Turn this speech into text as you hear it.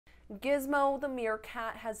Gizmo, the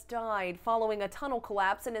meerkat, has died following a tunnel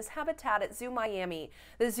collapse in his habitat at Zoo Miami.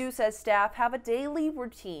 The zoo says staff have a daily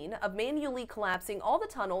routine of manually collapsing all the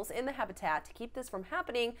tunnels in the habitat to keep this from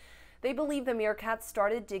happening. They believe the meerkats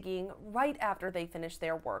started digging right after they finished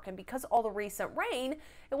their work, and because all the recent rain,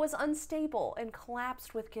 it was unstable and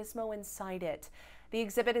collapsed with Gizmo inside it. The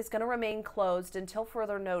exhibit is going to remain closed until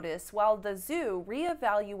further notice while the zoo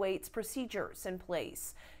reevaluates procedures in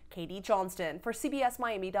place. Katie Johnston for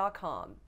CBSMiami.com.